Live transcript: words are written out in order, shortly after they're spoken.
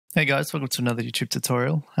Hey guys, welcome to another YouTube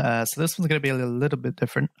tutorial. So this one's going to be a little bit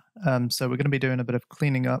different. So we're going to be doing a bit of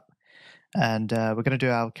cleaning up, and we're going to do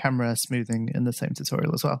our camera smoothing in the same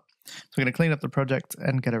tutorial as well. So we're going to clean up the project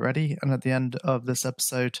and get it ready, and at the end of this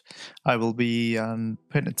episode I will be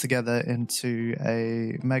putting it together into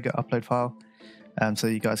a mega upload file, so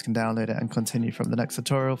you guys can download it and continue from the next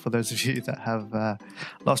tutorial for those of you that have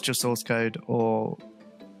lost your source code or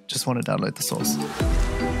just want to download the source.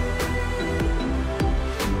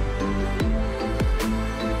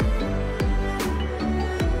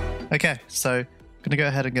 Okay, so I'm going to go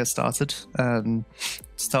ahead and get started. To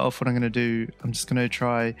start off, what I'm going to do, I'm just going to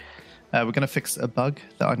try, we're going to fix a bug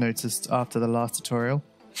that I noticed after the last tutorial.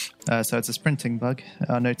 So it's a sprinting bug.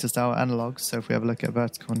 I noticed our analogs, so if we have a look at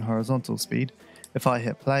vertical and horizontal speed, if I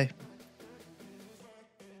hit play,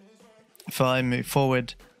 if I move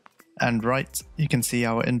forward and right, you can see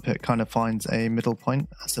our input kind of finds a middle point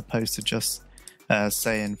as opposed to just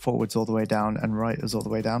saying forwards all the way down and right is all the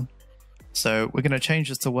way down. So we're going to change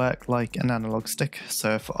this to work like an analog stick.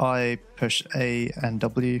 So if I push A and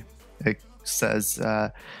W, it says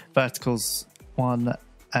vertical's 1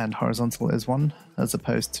 and horizontal is 1, as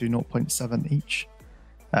opposed to 0.7 each.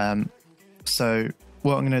 So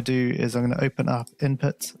what I'm going to do is I'm going to open up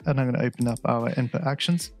input, and I'm going to open up our input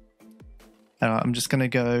actions. I'm just going to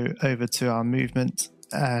go over to our movement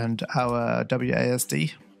and our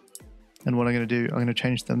WASD. And what I'm going to do, I'm going to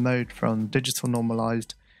change the mode from digital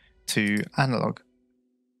normalized to analog.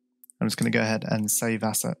 I'm just going to go ahead and save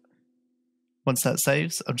asset. Once that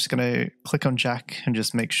saves, I'm just going to click on Jack and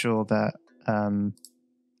just make sure that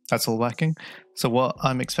that's all working. So what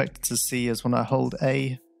I'm expected to see is when I hold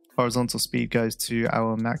A, horizontal speed goes to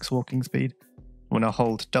our max walking speed. When I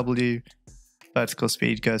hold W, vertical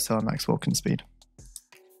speed goes to our max walking speed.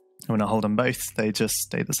 And when I hold them both, they just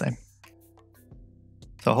stay the same.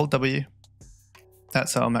 So I hold W,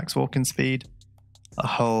 that's our max walking speed. I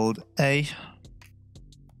hold A,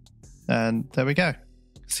 and there we go.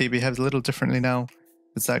 See, it behaves a little differently now.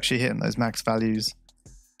 It's actually hitting those max values.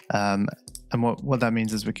 And what that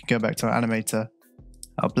means is we can go back to our animator,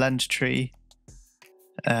 our blend tree,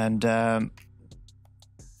 and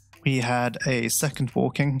we had a second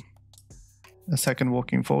walking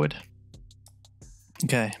forward.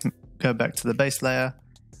 Okay, go back to the base layer,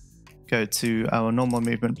 go to our normal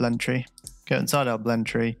movement blend tree, go inside our blend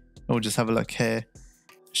tree, and we'll just have a look here.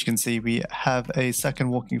 As you can see, we have a second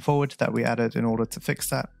walking forward that we added in order to fix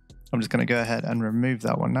that. I'm just going to go ahead and remove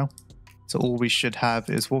that one now. So all we should have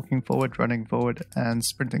is walking forward, running forward, and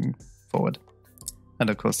sprinting forward. And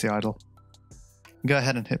of course the idle. Go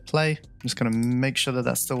ahead and hit play. I'm just going to make sure that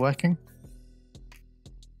that's still working.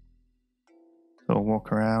 So we'll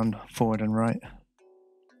walk around forward and right.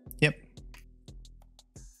 Yep.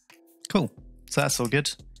 Cool. So that's all good.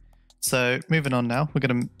 So moving on now, we're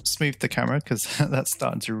going to smooth the camera because that's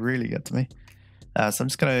starting to really get to me. So I'm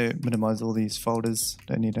just going to minimize all these folders,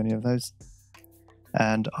 don't need any of those.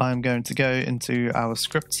 And I'm going to go into our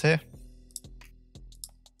scripts here.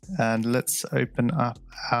 And let's open up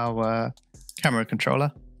our camera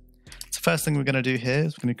controller. So first thing we're going to do here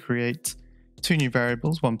is we're going to create two new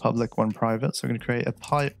variables, one public, one private. So we're going to create a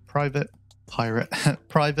private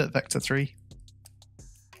vector3.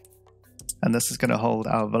 And this is going to hold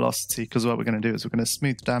our velocity, because what we're going to do is we're going to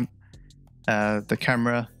smooth damp the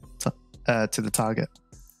camera to the target.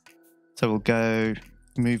 So we'll go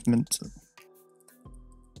movement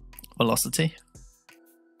velocity.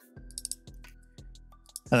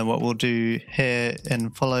 And then what we'll do here in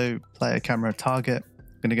follow player camera target,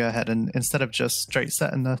 we're going to go ahead and instead of just straight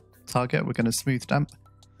setting the target, we're going to smooth damp.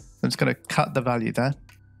 I'm just going to cut the value there.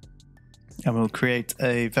 And we'll create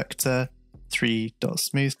a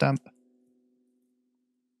vector3.smoothDamp.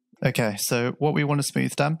 Okay, so what we want to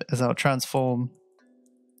smooth damp is our transform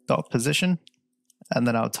dot position, and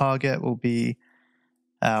then our target will be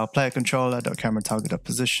our player controller dot camera target dot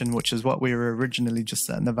position, which is what we were originally just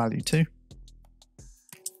setting the value to.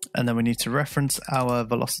 And then we need to reference our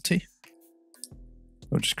velocity.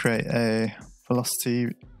 We'll just create a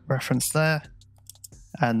velocity reference there,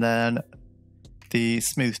 and then the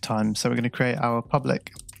smooth time. So we're going to create our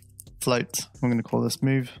public float. We're going to call this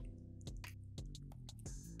move.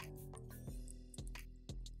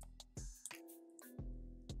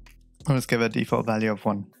 Let's give a default value of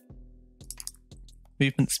 1.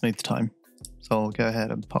 Movement smooth time. So I'll go ahead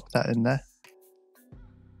and pop that in there.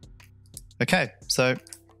 Okay, so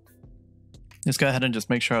let's go ahead and just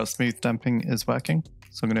make sure our smooth damping is working.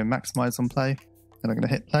 So I'm going to maximize on play, and I'm going to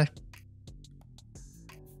hit play.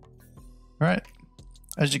 All right.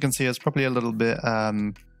 As you can see, it's probably a little bit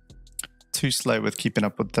too slow with keeping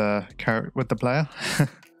up with the player,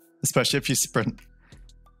 especially if you sprint.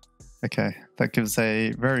 Okay, that gives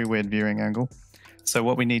a very weird viewing angle. So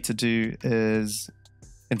what we need to do is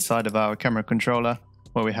inside of our camera controller,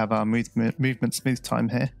 where we have our movement smooth time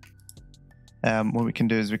here, what we can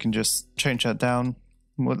do is we can just change that down.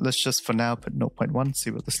 Well, let's just for now put 0.1, see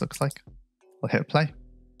what this looks like. We'll hit play.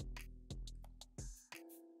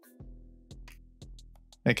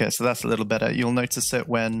 Okay, so that's a little better. You'll notice it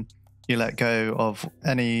when you let go of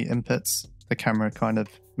any inputs, the camera kind of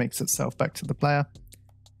makes itself back to the player.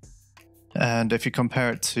 And if you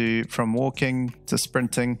compare it to from walking to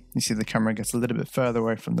sprinting, you see the camera gets a little bit further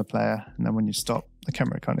away from the player, and then when you stop, the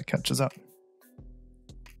camera kind of catches up.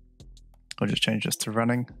 I'll just change this to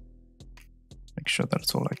running. Make sure that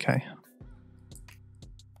it's all okay.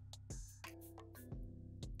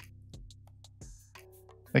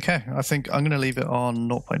 Okay, I think I'm going to leave it on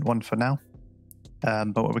 0.1 for now.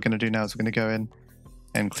 But what we're going to do now is we're going to go in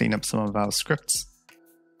and clean up some of our scripts.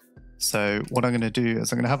 So what I'm going to do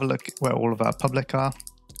is I'm going to have a look where all of our public are.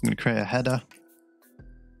 I'm going to create a header.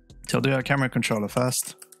 So I'll do our camera controller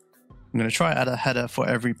first. I'm going to try add a header for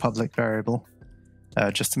every public variable,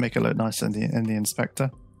 just to make it look nice in the inspector.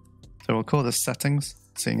 So we'll call this settings,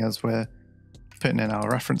 seeing as we're putting in our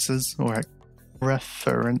references or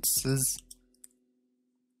references.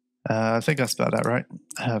 I think I spelled that right.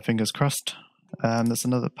 Fingers crossed. There's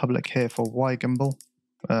another public here for Y gimbal.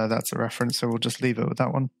 That's a reference, so we'll just leave it with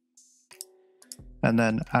that one. And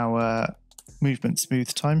then our movement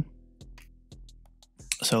smooth time.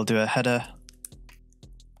 So we'll do a header.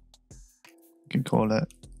 You can call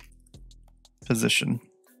it position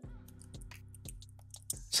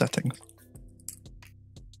settings.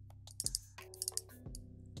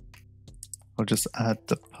 We'll just add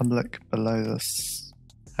the public below this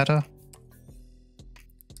header.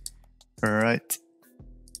 All right.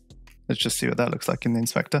 Let's just see what that looks like in the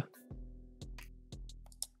inspector.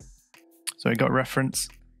 So we got reference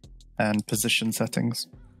and position settings.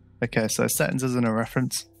 Okay, so settings isn't a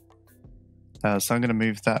reference. So I'm going to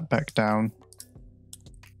move that back down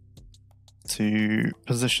to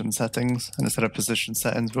position settings. And instead of position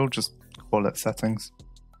settings, we'll just call it settings.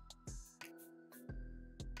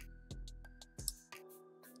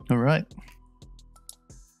 All right.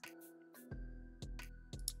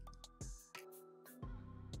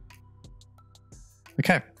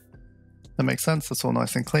 Okay, that makes sense. That's all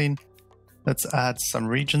nice and clean. Let's add some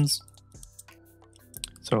regions.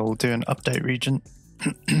 So we'll do an update region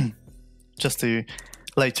just to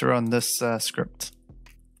later on this script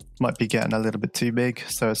might be getting a little bit too big.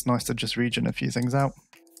 So it's nice to just region a few things out.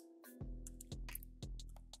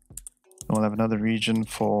 We'll have another region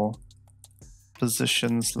for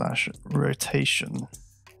position / rotation.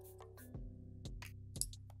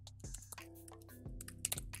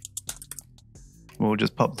 We'll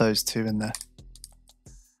just pop those two in there.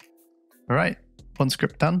 All right, one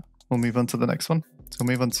script done. We'll move on to the next one. So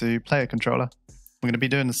we'll move on to player controller. We're going to be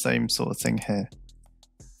doing the same sort of thing here.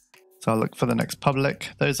 So I'll look for the next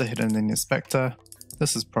public. Those are hidden in the inspector.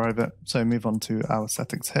 This is private. So move on to our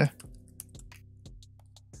settings here.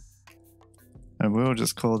 And we'll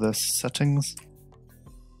just call this settings.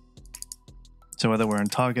 So whether we're in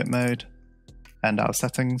target mode and our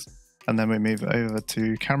settings, and then we move over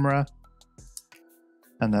to camera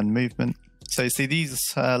and then movement. So you see these,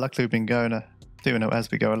 luckily we've been doing it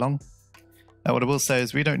as we go along. What I will say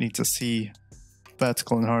is we don't need to see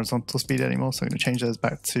vertical and horizontal speed anymore, so I'm going to change those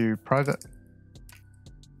back to private.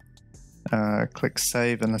 Click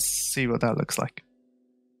save and let's see what that looks like.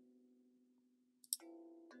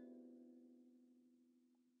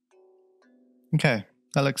 Okay,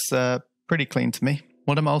 that looks pretty clean to me.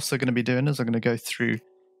 What I'm also going to be doing is I'm going to go through,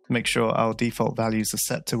 make sure our default values are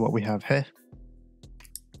set to what we have here.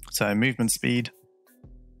 So movement speed,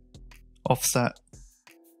 offset,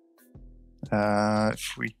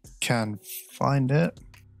 if we can find it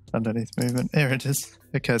underneath movement, here it is.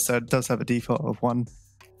 Okay, so it does have a default of 1,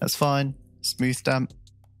 that's fine. Smooth damp,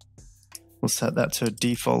 we'll set that to a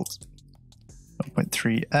default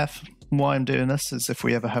 0.3F. Why I'm doing this is if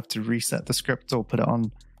we ever have to reset the script or put it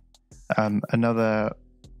on another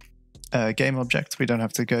game object, we don't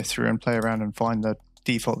have to go through and play around and find the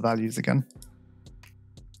default values again.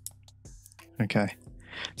 Okay,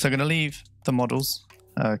 so I'm going to leave the models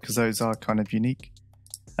because those are kind of unique,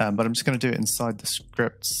 but I'm just going to do it inside the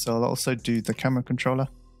script. So I'll also do the camera controller.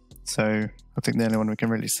 So I think the only one we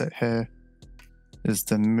can really set here is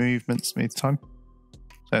the movement smooth time.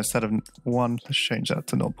 So instead of 1, let's change that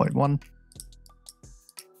to 0.1.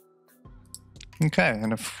 Okay,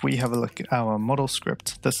 and if we have a look at our model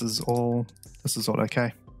script, this is all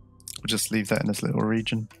okay. We'll just leave that in this little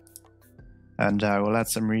region. And we'll add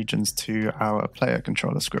some regions to our player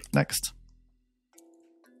controller script next.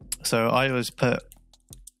 So I always put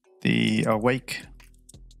the awake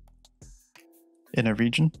in a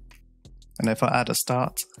region, and if I add a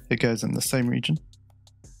start, it goes in the same region.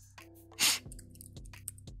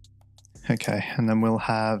 Okay, and then we'll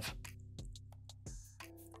have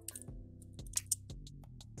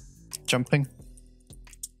jumping.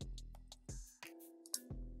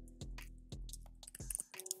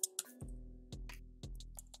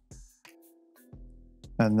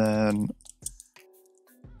 And then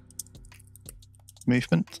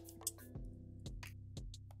movement.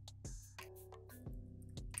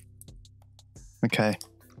 Okay,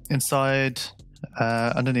 inside,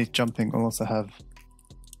 underneath jumping, we'll also have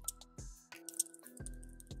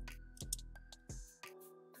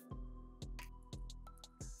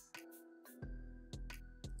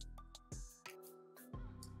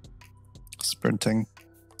sprinting.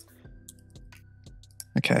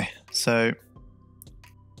 Okay, so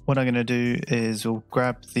what I'm going to do is we'll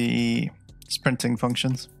grab the sprinting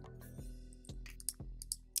functions,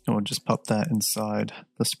 and we'll just pop that inside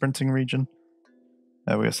the sprinting region.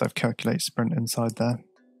 We also have calculate sprint inside there.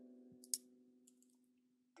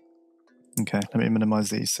 Okay, let me minimize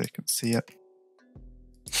these so you can see it.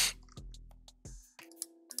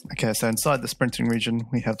 Okay, so inside the sprinting region,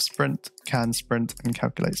 we have sprint, can sprint, and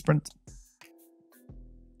calculate sprint.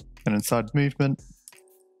 And inside movement,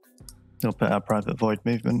 we'll put our private void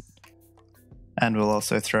movement. And we'll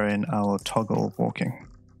also throw in our toggle walking.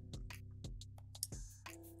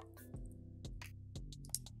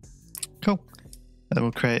 Cool. And then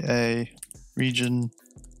we'll create a region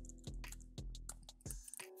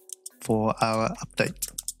for our update.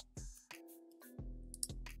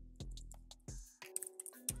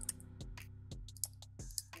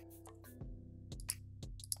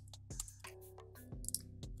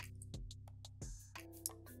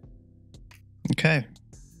 Okay.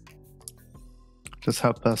 Just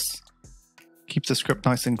help us keep the script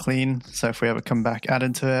nice and clean. So if we ever come back, add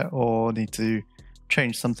into it, or need to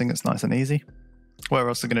change something, it's nice and easy. What we're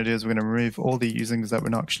also going to do is we're going to remove all the usings that we're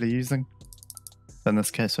not actually using. In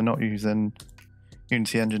this case, we're not using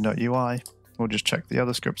Unity Engine.ui. We'll just check the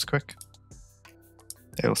other scripts quick.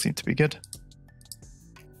 They all seem to be good.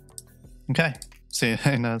 Okay, so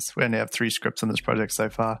as we only have 3 scripts in this project so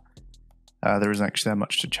far, there isn't actually that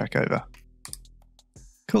much to check over.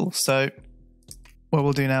 Cool, so what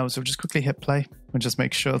we'll do now is we'll just quickly hit play. We'll just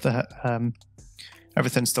make sure that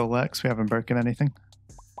everything still works. We haven't broken anything.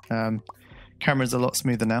 Camera's a lot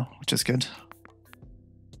smoother now, which is good.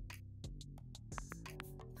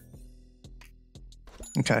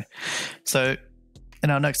 Okay, so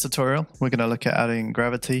in our next tutorial, we're going to look at adding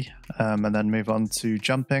gravity and then move on to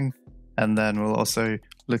jumping. And then we'll also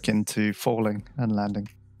look into falling and landing.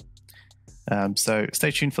 So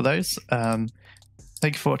stay tuned for those.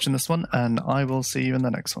 Thank you for watching this one, and I will see you in the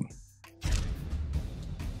next one.